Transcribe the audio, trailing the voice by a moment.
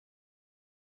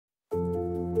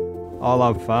I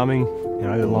love farming, you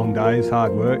know, the long days,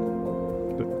 hard work,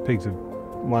 but pigs are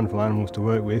wonderful animals to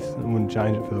work with. I wouldn't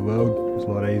change it for the world. It's a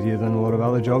lot easier than a lot of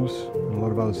other jobs and a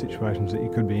lot of other situations that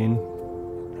you could be in.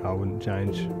 I wouldn't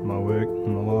change my work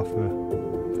and my life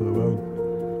for the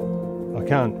world. I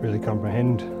can't really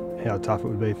comprehend how tough it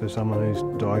would be for someone who's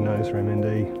diagnosed with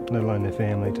MND, let alone their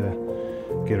family,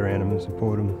 to get around them and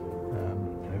support them.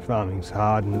 You know, farming's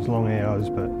hard and it's long hours,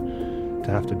 but to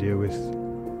have to deal with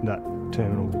that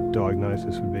terminal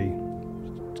diagnosis would be,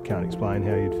 can't explain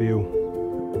how you'd feel.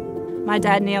 My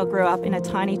dad Neil grew up in a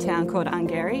tiny town called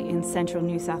Ungary in central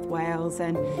New South Wales,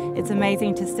 and it's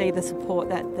amazing to see the support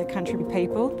that the country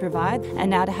people provide, and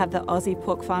now to have the Aussie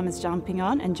pork farmers jumping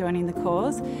on and joining the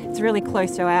cause. It's really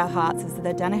close to our hearts as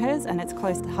the Danahers, and it's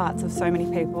close to the hearts of so many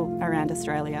people around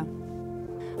Australia.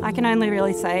 I can only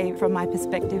really say from my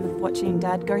perspective of watching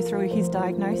Dad go through his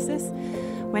diagnosis.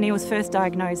 When he was first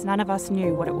diagnosed, none of us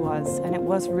knew what it was, and it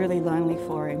was really lonely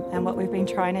for him. And what we've been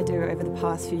trying to do over the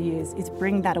past few years is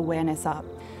bring that awareness up.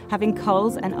 Having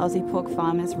Coles and Aussie pork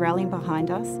farmers rallying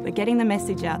behind us, we're getting the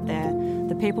message out there.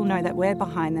 The people know that we're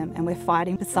behind them and we're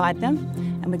fighting beside them,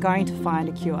 and we're going to find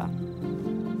a cure.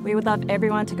 We would love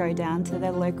everyone to go down to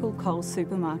their local Coles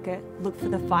supermarket, look for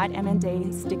the Fight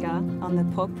MND sticker on the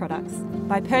pork products.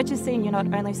 By purchasing, you're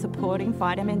not only supporting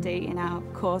Fight MND in our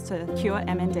cause to cure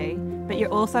MND, but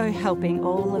you're also helping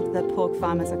all of the pork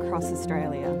farmers across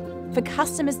Australia. For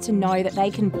customers to know that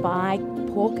they can buy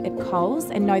pork at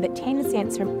Coles and know that 10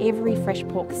 cents from every fresh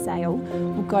pork sale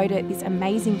will go to this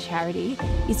amazing charity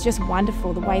is just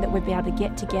wonderful, the way that we'll be able to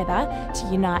get together to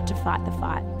unite to fight the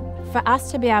fight. For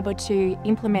us to be able to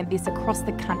implement this across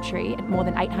the country at more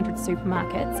than 800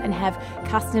 supermarkets and have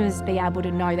customers be able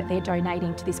to know that they're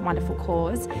donating to this wonderful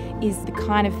cause is the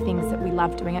kind of things that we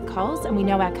love doing at Coles, and we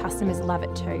know our customers love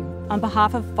it too. On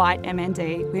behalf of Fight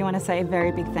MND, we want to say a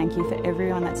very big thank you for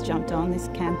everyone that's jumped on this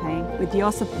campaign. With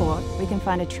your support, we can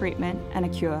find a treatment and a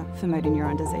cure for motor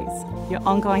neurone disease. Your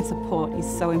ongoing support is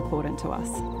so important to us.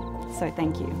 So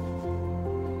thank you.